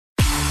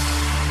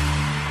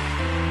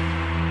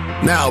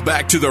Now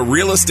back to the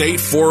Real Estate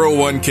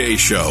 401k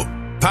Show,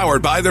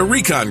 powered by the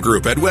Recon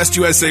Group at West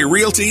USA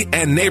Realty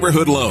and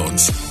Neighborhood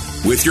Loans,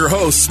 with your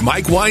hosts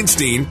Mike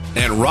Weinstein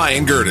and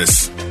Ryan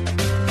Gertis.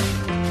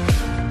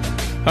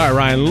 All right,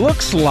 Ryan,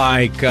 looks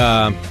like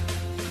I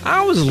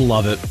always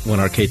love it when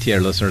our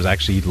KTAR listeners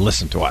actually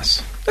listen to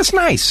us. It's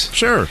nice.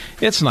 Sure.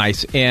 It's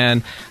nice.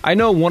 And I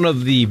know one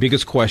of the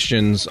biggest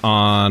questions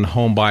on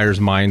home buyers'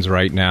 minds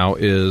right now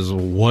is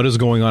what is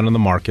going on in the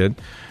market.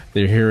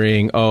 They're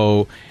hearing,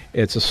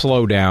 it's a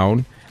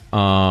slowdown.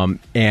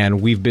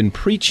 And we've been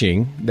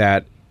preaching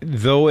that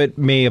though it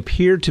may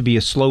appear to be a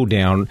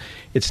slowdown,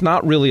 it's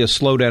not really a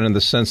slowdown in the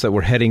sense that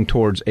we're heading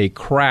towards a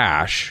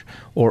crash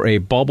or a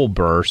bubble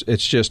burst.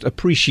 It's just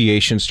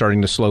appreciation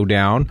starting to slow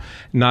down.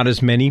 Not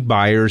as many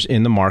buyers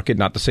in the market.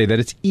 Not to say that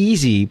it's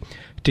easy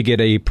to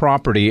get a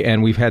property.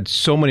 And we've had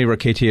so many of our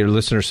KTAR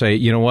listeners say,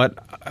 you know what?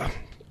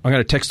 I'm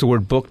going to text the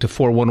word book to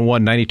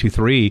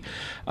 411-923.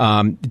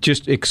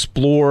 Just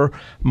explore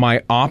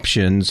my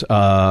options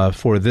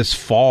for this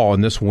fall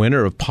and this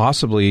winter of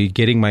possibly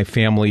getting my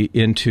family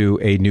into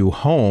a new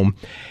home.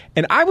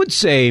 And I would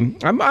say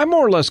I'm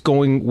more or less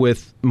going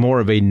with more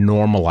of a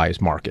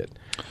normalized market.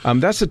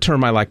 That's the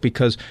term I like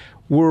because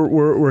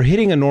we're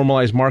hitting a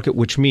normalized market,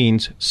 which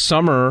means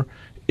summer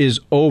is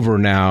over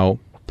now.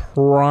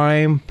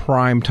 Prime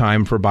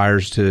time for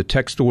buyers to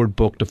text the word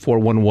book to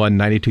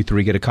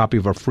 411-923, get a copy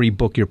of our free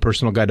book, Your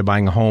Personal Guide to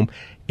Buying a Home,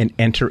 and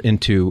enter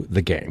into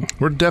the game.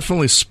 We're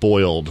definitely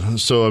spoiled.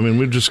 So,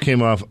 we just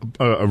came off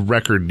a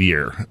record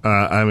year.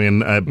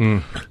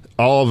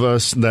 All of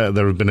us that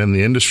have been in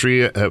the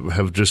industry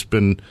have just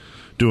been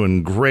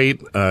doing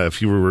great.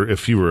 If you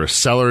were a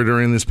seller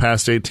during this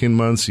past 18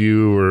 months,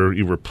 you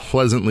were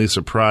pleasantly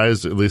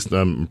surprised. At least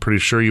I'm pretty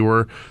sure you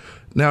were.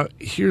 Now,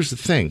 here's the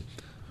thing.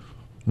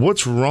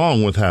 What's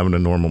wrong with having a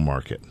normal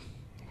market?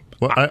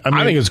 Well,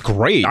 I think it's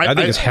great. I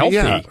think it's healthy.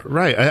 Yeah,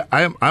 right.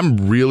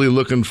 I'm really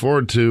looking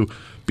forward to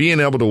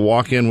being able to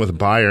walk in with a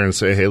buyer and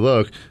say, hey,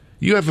 look,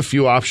 you have a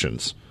few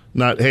options.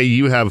 Not, hey,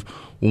 you have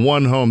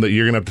one home that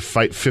you're going to have to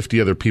fight 50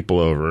 other people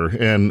over.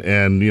 And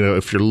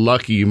if you're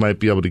lucky, you might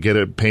be able to get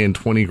it paying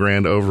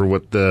 $20,000 over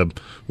what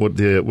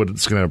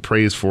it's going to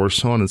appraise for,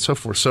 so on and so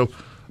forth. So,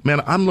 man,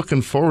 I'm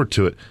looking forward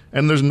to it.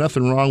 And there's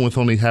nothing wrong with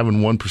only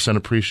having 1%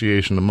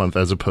 appreciation a month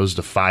as opposed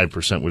to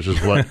 5%, which is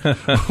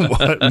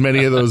what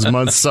many of those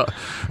months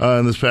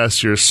in this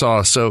past year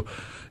saw. So,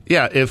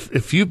 yeah,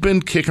 if you've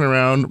been kicking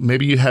around,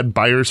 maybe you had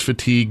buyer's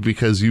fatigue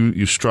because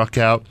you struck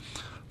out,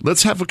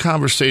 let's have a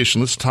conversation.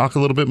 Let's talk a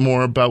little bit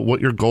more about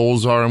what your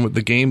goals are and what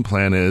the game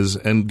plan is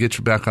and get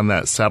you back on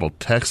that saddle.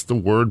 Text the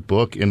word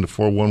book into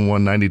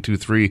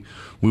 411-923.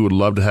 We would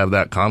love to have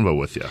that convo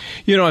with you.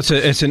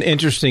 It's an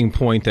interesting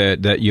point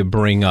that you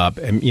bring up.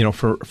 And,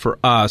 for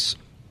us,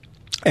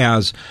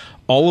 as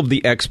all of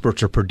the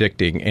experts are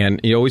predicting, and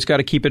you always got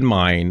to keep in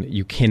mind,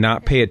 you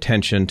cannot pay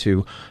attention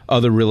to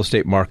other real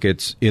estate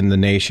markets in the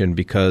nation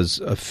because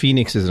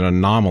Phoenix is an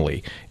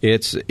anomaly.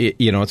 It's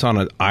on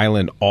an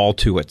island all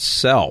to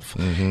itself.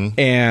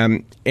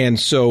 Mm-hmm. And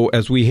so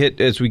as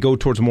we go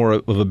towards more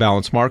of a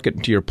balanced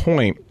market, to your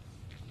point,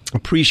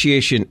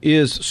 appreciation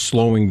is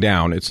slowing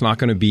down. It's not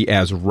going to be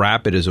as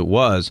rapid as it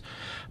was.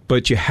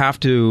 But you have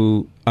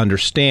to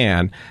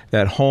understand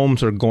that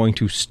homes are going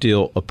to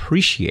still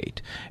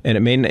appreciate,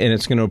 and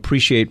it's going to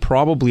appreciate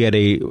probably at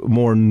a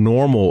more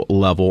normal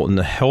level and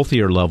a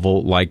healthier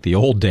level, like the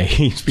old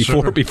days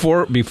before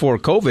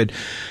COVID.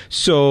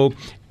 So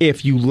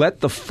if you let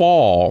the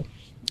fall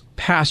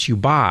pass you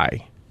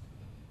by,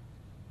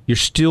 you're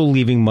still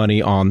leaving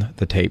money on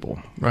the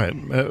table. Right,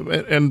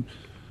 and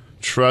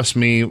trust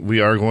me,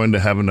 we are going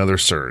to have another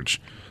surge.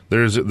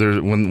 There's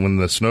when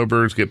the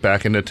snowbirds get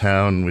back into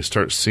town and we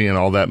start seeing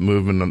all that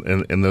movement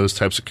in those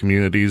types of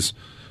communities,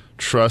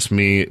 trust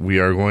me, we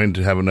are going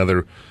to have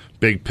another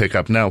big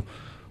pickup. Now,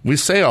 we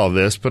say all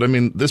this, but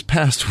this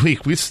past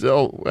week we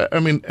still,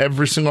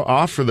 every single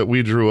offer that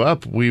we drew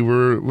up,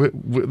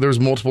 there's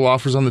multiple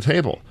offers on the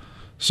table.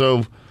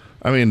 So,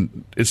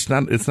 it's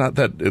not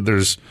that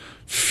there's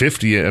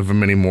 50 of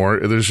them anymore.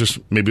 There's just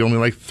maybe only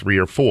like 3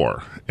 or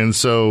 4, and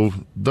so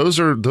those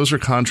are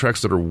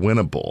contracts that are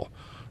winnable.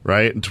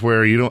 Right, to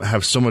where you don't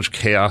have so much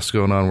chaos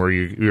going on where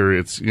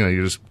you're just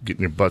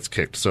getting your butts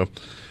kicked. So,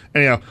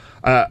 anyhow,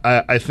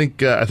 I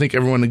think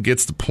everyone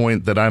gets the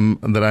point that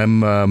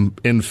I'm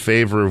in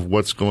favor of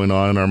what's going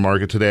on in our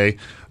market today.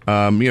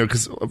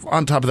 Because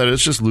on top of that,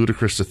 it's just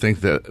ludicrous to think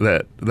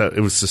that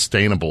it was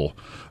sustainable.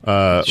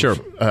 Sure.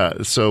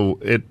 So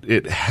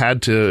it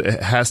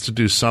has to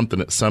do something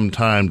at some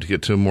time to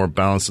get to a more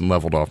balanced and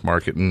leveled off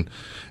market,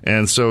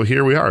 and so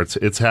here we are.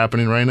 It's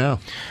happening right now.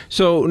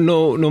 So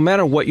no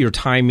matter what your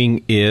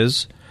timing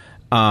is,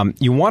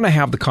 you want to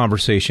have the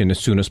conversation as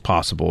soon as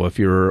possible. If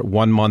you're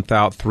 1 month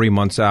out, 3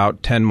 months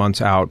out, 10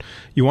 months out,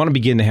 you want to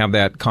begin to have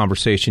that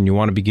conversation. You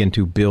want to begin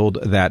to build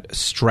that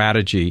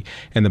strategy.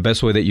 And the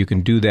best way that you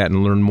can do that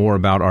and learn more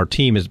about our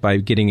team is by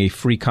getting a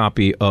free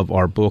copy of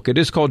our book. It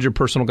is called Your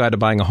Personal Guide to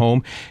Buying a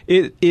Home.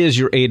 It is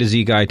your A to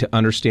Z guide to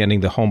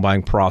understanding the home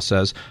buying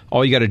process.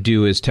 All you got to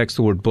do is text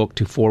the word book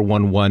to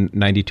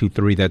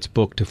 411-923. That's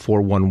book to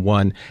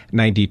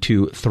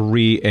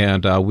 411-923.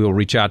 And we'll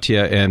reach out to you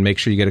and make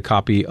sure you get a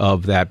copy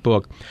of that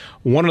book.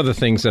 One of the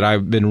things that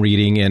I've been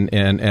reading,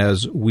 and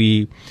as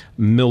we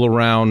mill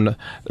around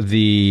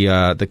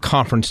the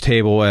conference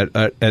table at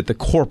the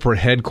corporate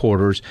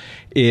headquarters,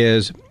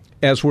 is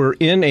as we're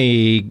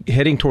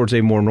heading towards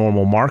a more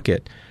normal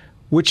market,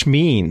 which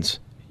means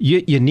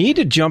you need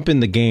to jump in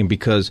the game,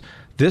 because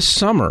this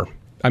summer,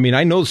 I mean,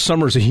 I know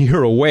summer's a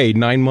year away,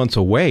 9 months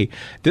away.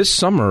 This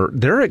summer,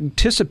 they're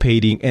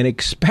anticipating and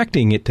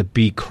expecting it to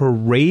be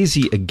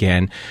crazy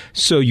again.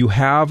 So you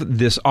have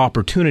this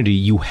opportunity,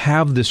 you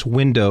have this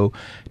window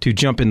to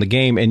jump in the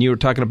game. And you were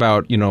talking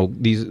about,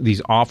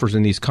 these offers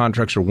and these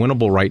contracts are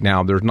winnable right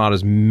now. There's not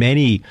as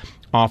many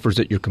offers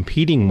that you're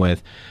competing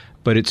with,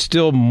 but it's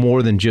still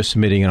more than just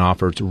submitting an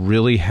offer. It's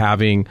really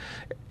having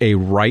a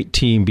right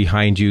team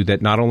behind you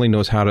that not only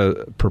knows how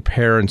to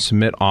prepare and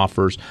submit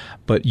offers,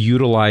 but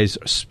utilize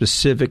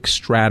specific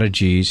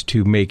strategies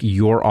to make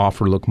your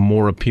offer look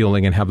more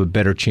appealing and have a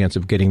better chance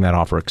of getting that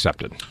offer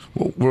accepted.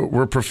 Well,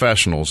 we're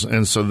professionals,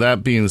 and so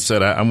that being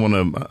said, I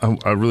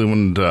really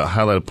wanted to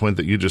highlight a point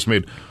that you just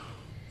made.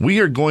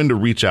 We are going to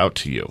reach out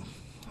to you,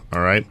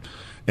 all right?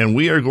 And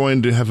we are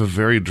going to have a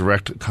very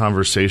direct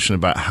conversation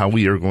about how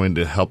we are going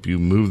to help you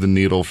move the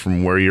needle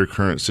from where your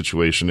current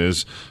situation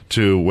is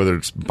to whether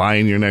it's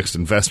buying your next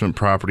investment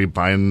property,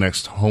 buying the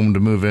next home to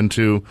move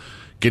into,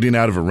 getting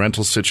out of a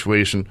rental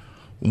situation,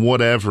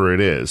 whatever it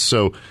is.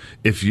 So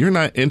if you're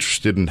not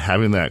interested in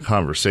having that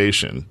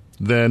conversation,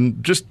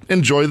 then just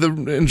enjoy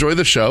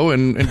the show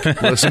and keep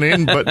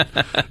listening, but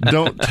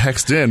don't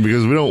text in,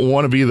 because we don't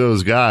want to be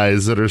those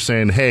guys that are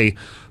saying, "Hey,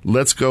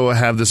 let's go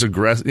have this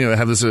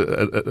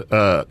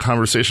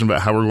conversation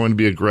about how we're going to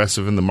be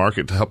aggressive in the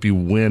market to help you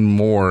win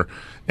more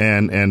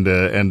and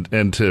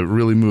to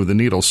really move the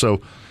needle."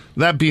 So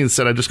that being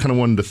said, I just kind of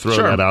wanted to throw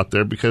that out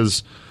there,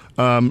 because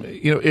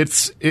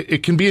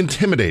it can be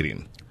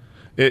intimidating.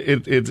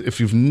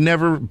 If you've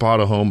never bought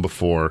a home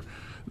before,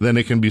 then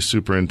it can be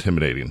super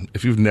intimidating.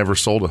 If you've never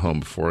sold a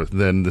home before,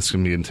 then this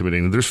can be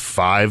intimidating. There's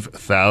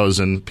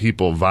 5,000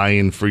 people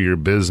vying for your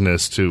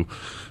business to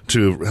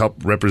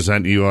help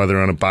represent you either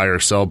on a buy or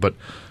sell. But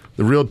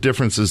the real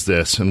difference is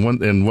this,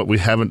 and what we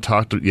haven't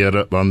talked yet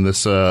on this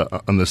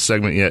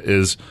segment yet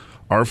is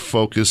our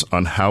focus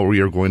on how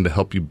we are going to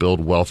help you build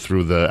wealth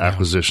through the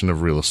acquisition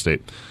of real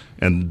estate.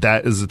 And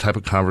that is the type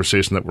of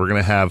conversation that we're going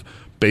to have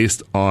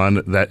based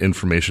on that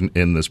information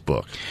in this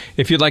book.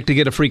 If you'd like to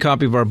get a free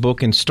copy of our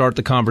book and start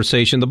the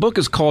conversation, the book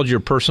is called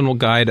Your Personal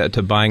Guide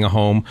to Buying a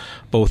Home.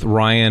 Both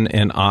Ryan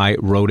and I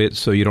wrote it,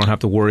 so you don't have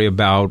to worry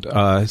about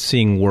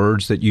seeing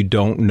words that you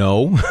don't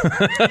know.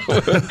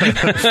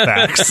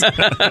 Facts.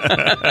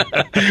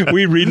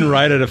 We read and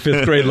write at a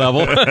 5th grade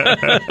level.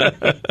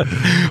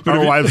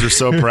 Our wives are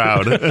so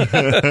proud.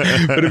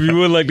 But if you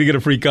would like to get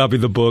a free copy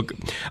of the book,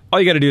 all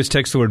you got to do is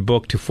text the word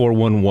book to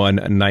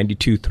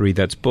 411-923.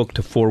 That's book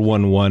to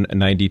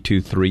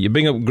 411-923. You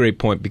bring up a great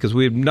point, because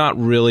we have not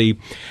really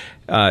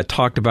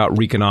talked about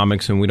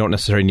Reconomics, and we don't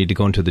necessarily need to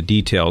go into the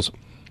details.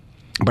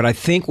 But I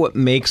think what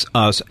makes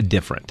us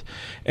different,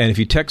 and if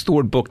you text the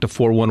word book to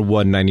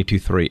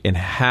 411-923 and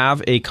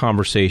have a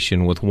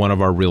conversation with one of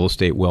our real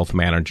estate wealth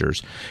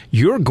managers,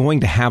 you're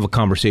going to have a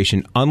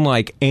conversation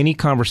unlike any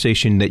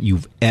conversation that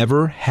you've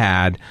ever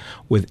had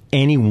with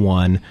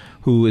anyone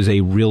who is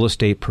a real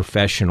estate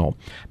professional.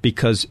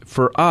 Because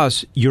for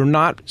us, you're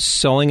not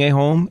selling a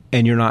home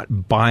and you're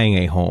not buying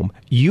a home.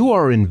 You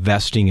are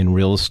investing in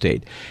real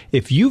estate.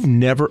 If you've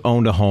never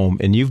owned a home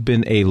and you've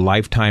been a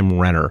lifetime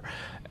renter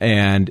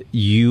and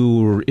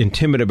you're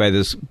intimidated by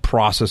this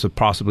process of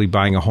possibly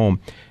buying a home,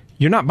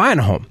 you're not buying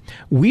a home.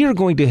 We are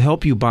going to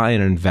help you buy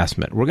an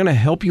investment. We're going to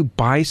help you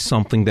buy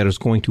something that is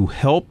going to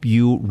help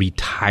you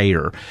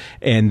retire.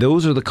 And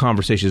those are the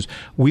conversations.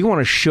 We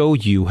want to show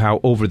you how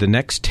over the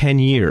next 10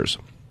 years,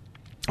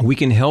 we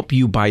can help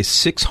you buy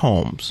 6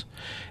 homes.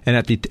 And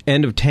at the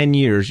end of 10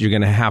 years, you're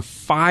going to have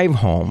 5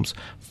 homes.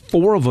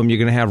 4 of them, you're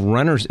going to have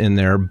renters in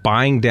there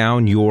buying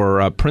down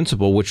your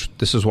principal, which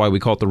this is why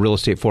we call it the Real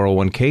Estate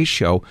 401k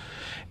show.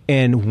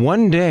 And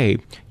one day,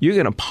 you're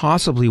going to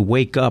possibly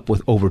wake up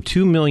with over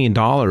 $2 million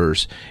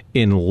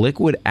in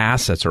liquid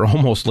assets, or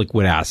almost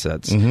liquid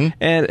assets, and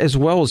as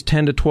well as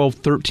 $10,000 to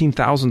 $12,000,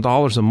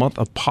 $13,000 a month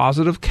of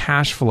positive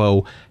cash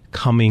flow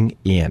coming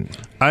in.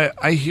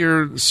 I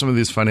hear some of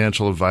these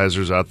financial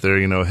advisors out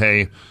there,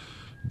 hey,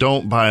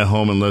 don't buy a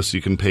home unless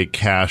you can pay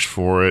cash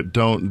for it.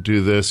 Don't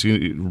do this.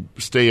 You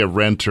stay a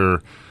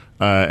renter.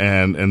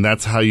 And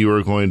that's how you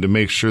are going to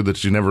make sure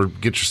that you never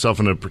get yourself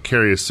in a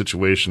precarious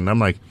situation. I'm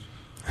like,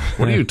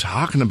 what are you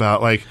talking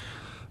about? Like,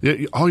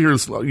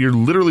 you're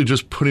literally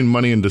just putting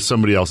money into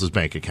somebody else's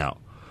bank account.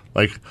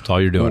 Like, That's all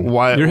you're doing.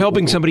 Why, you're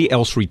helping somebody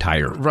else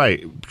retire.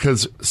 Right,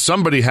 because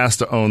somebody has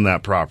to own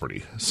that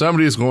property.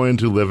 Somebody's going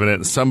to live in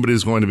it.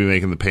 Somebody's going to be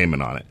making the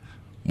payment on it.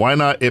 Why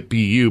not it be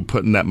you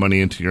putting that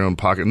money into your own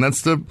pocket? And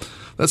that's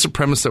the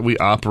premise that we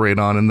operate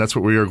on, and that's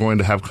what we are going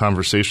to have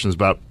conversations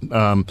about.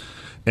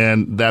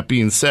 And that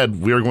being said,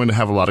 we are going to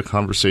have a lot of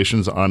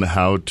conversations on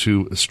how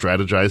to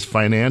strategize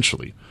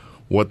financially,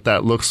 what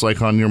that looks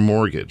like on your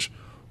mortgage.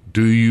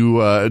 Do you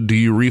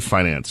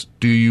refinance?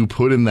 Do you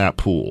put in that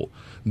pool?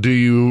 Do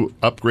you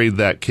upgrade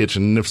that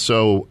kitchen? And if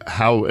so,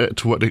 how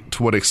to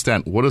what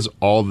extent? What does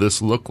all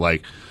this look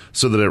like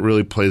so that it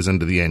really plays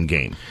into the end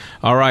game?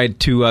 All right,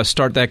 to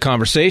start that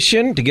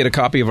conversation, to get a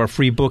copy of our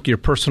free book, Your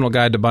Personal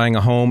Guide to Buying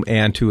a Home,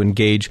 and to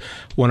engage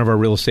one of our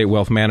real estate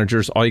wealth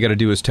managers, all you got to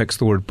do is text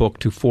the word book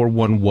to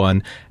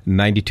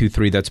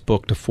 411-923. That's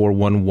book to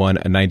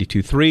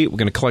 411-923. We're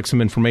going to collect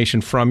some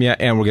information from you,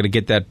 and we're going to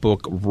get that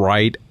book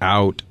right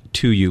out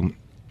to you.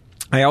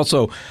 I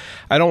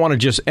don't want to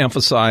just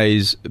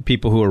emphasize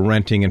people who are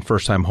renting and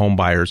first-time home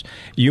buyers.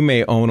 You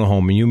may own a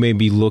home, and you may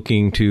be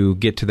looking to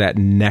get to that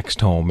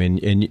next home.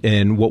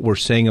 And what we're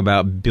saying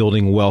about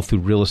building wealth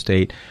through real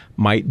estate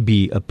might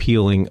be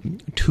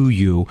appealing to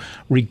you,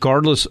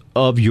 regardless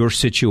of your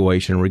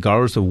situation,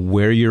 regardless of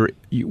where you're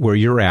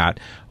at.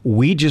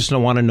 We just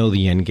want to know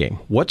the end game.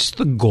 What's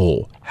the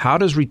goal? How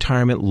does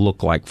retirement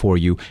look like for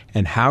you?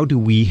 And how do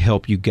we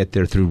help you get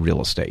there through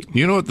real estate?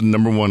 You know what the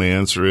number one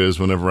answer is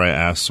whenever I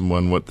ask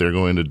someone what they're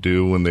going to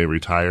do when they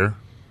retire?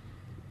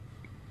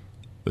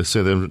 They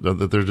say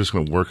that they're just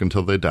going to work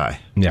until they die.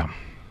 Yeah.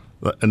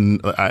 And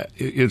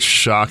it's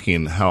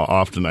shocking how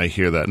often I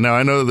hear that. Now,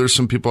 I know there's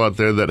some people out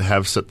there that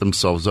have set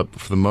themselves up.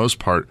 For the most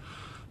part,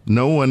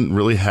 no one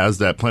really has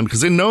that plan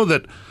because they know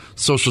that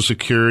Social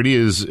Security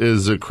is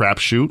a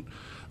crapshoot.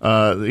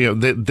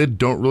 They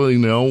don't really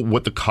know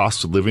what the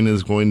cost of living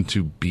is going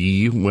to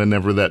be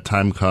whenever that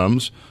time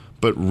comes.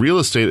 But real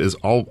estate is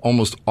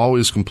almost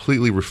always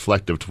completely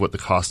reflective to what the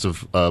cost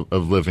of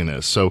living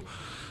is. So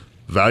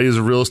values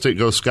of real estate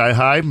go sky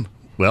high.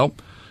 Well,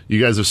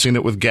 you guys have seen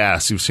it with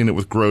gas. You've seen it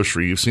with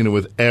grocery. You've seen it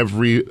with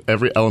every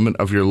element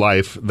of your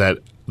life that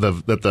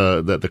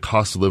the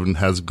cost of living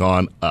has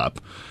gone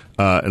up.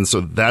 And so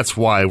that's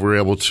why we're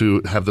able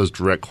to have those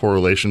direct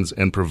correlations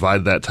and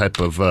provide that type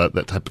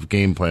of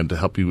game plan to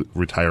help you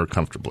retire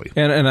comfortably.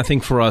 And I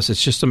think for us,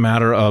 it's just a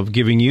matter of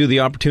giving you the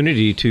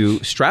opportunity to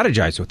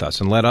strategize with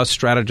us and let us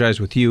strategize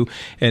with you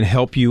and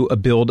help you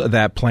build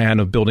that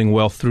plan of building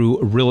wealth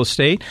through real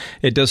estate.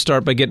 It does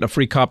start by getting a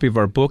free copy of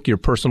our book, Your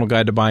Personal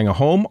Guide to Buying a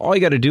Home. All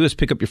you got to do is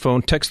pick up your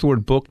phone, text the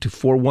word book to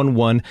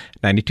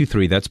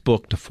 411-923. That's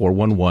book to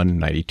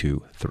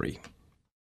 411-923.